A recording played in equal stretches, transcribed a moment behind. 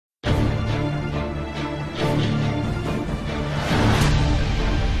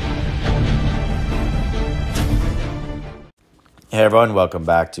Hey everyone, welcome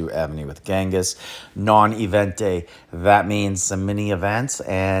back to Evony with Genghis. Non-event day. That means some mini events.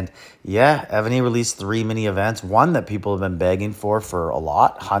 And yeah, Evony released 3 mini events. One that people have been begging for a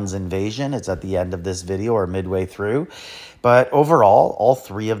lot, Huns Invasion. It's at the end of this video or midway through. But overall, all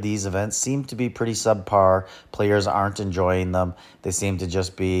 3 of these events seem to be pretty subpar. Players aren't enjoying them. They seem to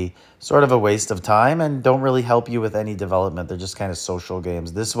just be sort of a waste of time and don't really help you with any development. They're just kind of social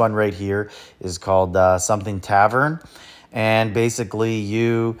games. This one right here is called Something Tavern. And basically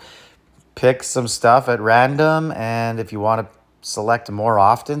you pick some stuff at random, and if you want to select more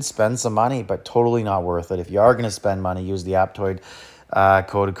often, spend some money, but totally not worth it. If you are going to spend money, use the Aptoide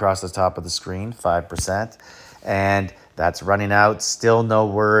code across the top of the screen, 5%. And that's running out. Still no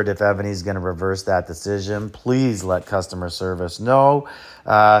word if Evony's going to reverse that decision. Please let customer service know.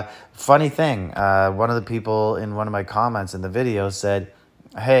 Funny thing, one of the people in one of my comments in the video said,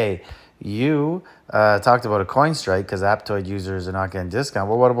 hey, you talked about a coin strike because Aptoide users are not getting discount.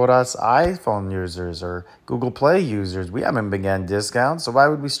 Well, what about us iPhone users or Google Play users? We haven't been getting discounts, so why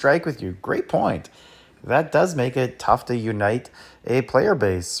would we strike with you? Great point. That does make it tough to unite a player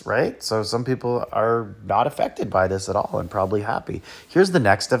base, right? So some people are not affected by this at all and probably happy. Here's the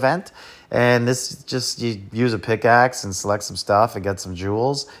next event. And this just, you use a pickaxe and select some stuff and get some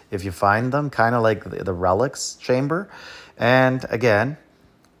jewels if you find them, kind of like the relics chamber. And again,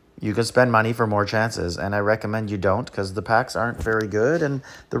 you can spend money for more chances, and I recommend you don't because the packs aren't very good and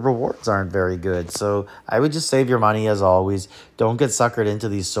the rewards aren't very good. So I would just save your money as always. Don't get suckered into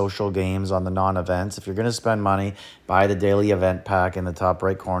these social games on the non-events. If you're going to spend money, buy the daily event pack in the top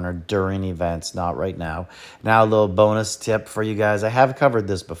right corner during events, not right now. Now, a little bonus tip for you guys. I have covered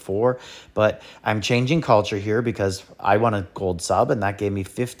this before, but I'm changing culture here because I want a gold sub, and that gave me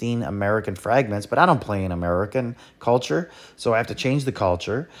 15 American fragments, but I don't play in American culture, so I have to change the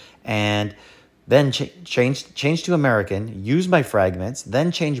culture. And then change to American, use my fragments,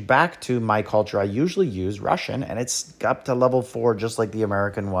 then change back to my culture. I usually use Russian, and it's up to level 4, just like the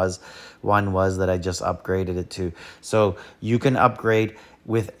American one was that I just upgraded it to. So you can upgrade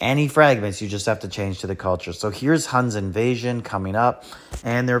with any fragments, you just have to change to the culture. So here's Huns Invasion coming up,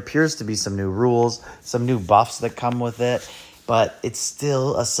 and there appears to be some new rules, some new buffs that come with it, but it's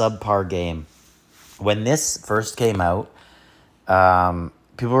still a subpar game. When this first came out,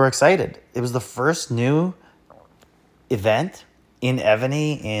 people were excited. It was the first new event in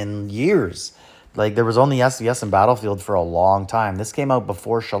Evony in years. Like, there was only SVS and Battlefield for a long time. This came out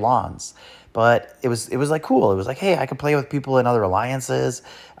before Shalons. But it was like cool. It was like, hey, I could play with people in other alliances.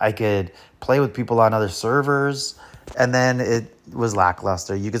 I could play with people on other servers. And then it was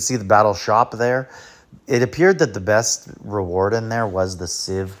lackluster. You could see the battle shop there. It appeared that the best reward in there was the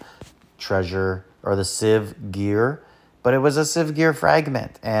Civ treasure or the Civ gear. But it was a Civ gear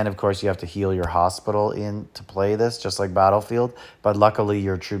fragment. And, of course, you have to heal your hospital in to play this, just like Battlefield. But luckily,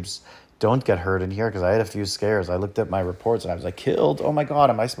 your troops don't get hurt in here because I had a few scares. I looked at my reports and I was like, killed. Oh, my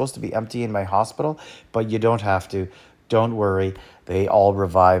God, am I supposed to be emptying my hospital? But you don't have to. Don't worry. They all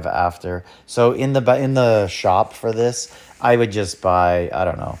revive after. So in the shop for this, I would just buy, I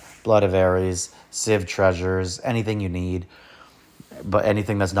don't know, Blood of Ares, Civ treasures, anything you need. But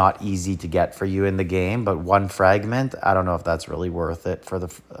anything that's not easy to get for you in the game, but one fragment, I don't know if that's really worth it for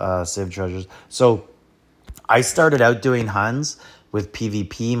the Civ treasures. So I started out doing Huns with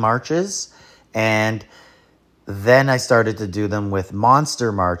PvP marches, and then I started to do them with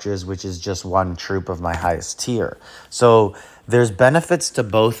monster marches, which is just one troop of my highest tier. So there's benefits to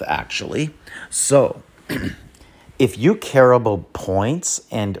both, actually. So if you care about points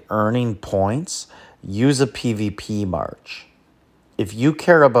and earning points, use a PvP march. If you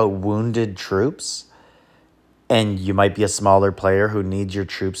care about wounded troops, and you might be a smaller player who needs your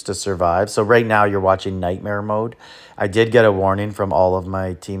troops to survive. So right now you're watching Nightmare Mode. I did get a warning from all of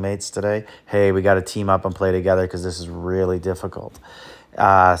my teammates today. Hey, we got to team up and play together because this is really difficult.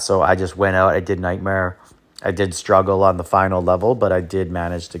 So I just went out. I did Nightmare. I did struggle on the final level, but I did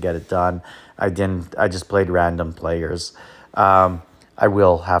manage to get it done. I just played random players. I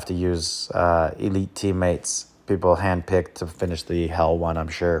will have to use elite teammates. People handpicked to finish the hell one, I'm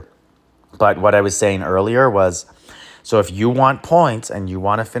sure. But what I was saying earlier was, so if you want points and you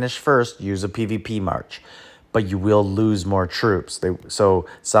want to finish first, use a PvP march. But you will lose more troops. So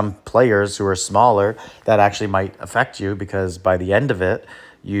some players who are smaller, that actually might affect you because by the end of it,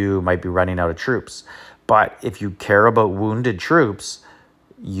 you might be running out of troops. But if you care about wounded troops,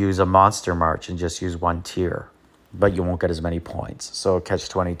 use a monster march and just use one tier. But you won't get as many points. So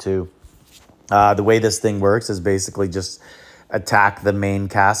catch-22. The way this thing works is basically just attack the main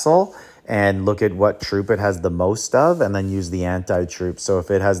castle and look at what troop it has the most of and then use the anti-troop. So if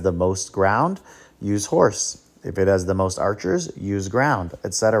it has the most ground, use horse. If it has the most archers, use ground,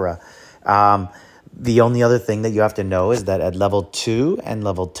 etc. The only other thing that you have to know is that at level 2 and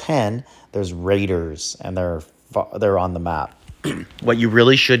level 10, there's raiders, and they're on the map. What you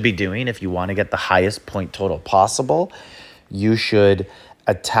really should be doing if you want to get the highest point total possible, you should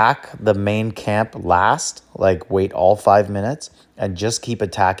attack the main camp last, like wait all 5 minutes, and just keep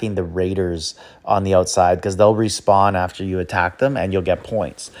attacking the raiders on the outside, because they'll respawn after you attack them and you'll get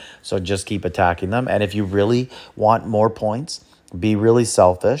points. So just keep attacking them. And if you really want more points, be really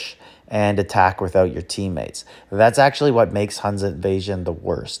selfish and attack without your teammates. That's actually what makes Huns Invasion the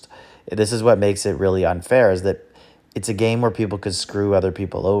worst. This is what makes it really unfair, is that it's a game where people could screw other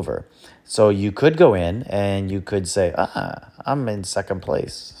people over. So you could go in and you could say, I'm in second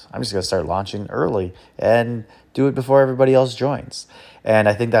place. I'm just going to start launching early and do it before everybody else joins. And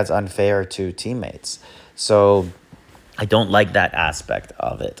I think that's unfair to teammates. So I don't like that aspect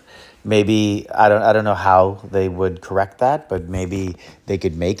of it. Maybe, I don't know how they would correct that, but maybe they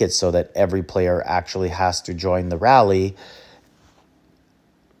could make it so that every player actually has to join the rally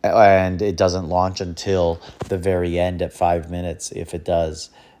and it doesn't launch until the very end at 5 minutes, if it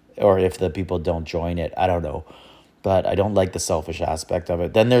does, or if the people don't join it. I don't know, but I don't like the selfish aspect of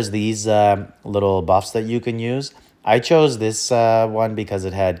it. Then there's these little buffs that you can use. I chose this one because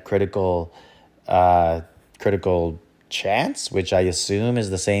it had critical chance, which I assume is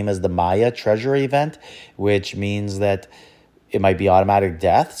the same as the Maya treasure event, which means that it might be automatic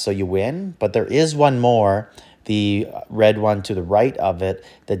death, so you win. But there is one more, the red one to the right of it,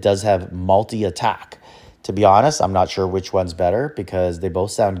 that does have multi-attack. To be honest, I'm not sure which one's better, because they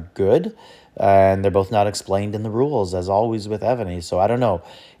both sound good, and they're both not explained in the rules, as always with Evony. So I don't know.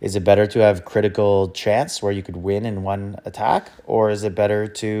 Is it better to have critical chance where you could win in one attack, or is it better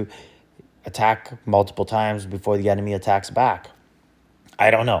to attack multiple times before the enemy attacks back?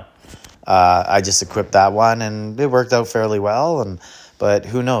 I don't know. I just equipped that one, and it worked out fairly well. But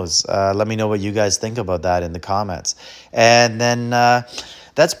who knows? Let me know what you guys think about that in the comments. And then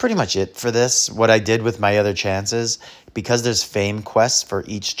that's pretty much it for this. What I did with my other chances, because there's fame quests for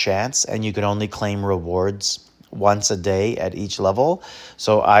each chance, and you can only claim rewards once a day at each level.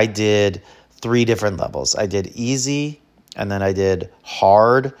 So I did 3 different levels. I did easy, and then I did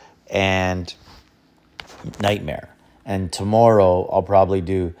hard, and nightmare. And tomorrow I'll probably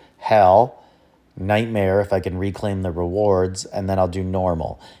do hell, nightmare if I can reclaim the rewards, and then I'll do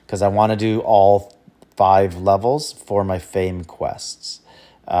normal, because I want to do all 5 levels for my fame quests.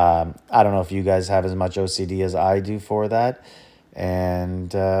 I don't know if you guys have as much OCD as I do for that.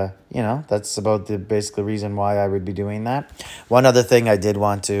 And, you know, that's about the basic reason why I would be doing that. One other thing I did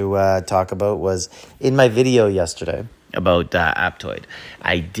want to talk about was in my video yesterday about Aptoide.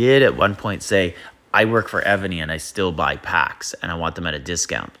 I did at one point say, I work for Evony and I still buy packs and I want them at a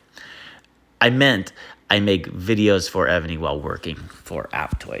discount. I meant I make videos for Evony while working for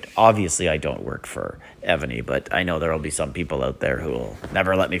Aptoide. Obviously, I don't work for Evony, but I know there will be some people out there who will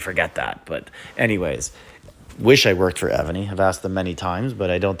never let me forget that. But anyways, wish I worked for Evony. I've asked them many times, but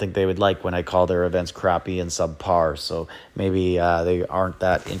I don't think they would like when I call their events crappy and subpar. So maybe they aren't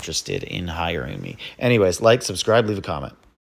that interested in hiring me. Anyways, like, subscribe, leave a comment.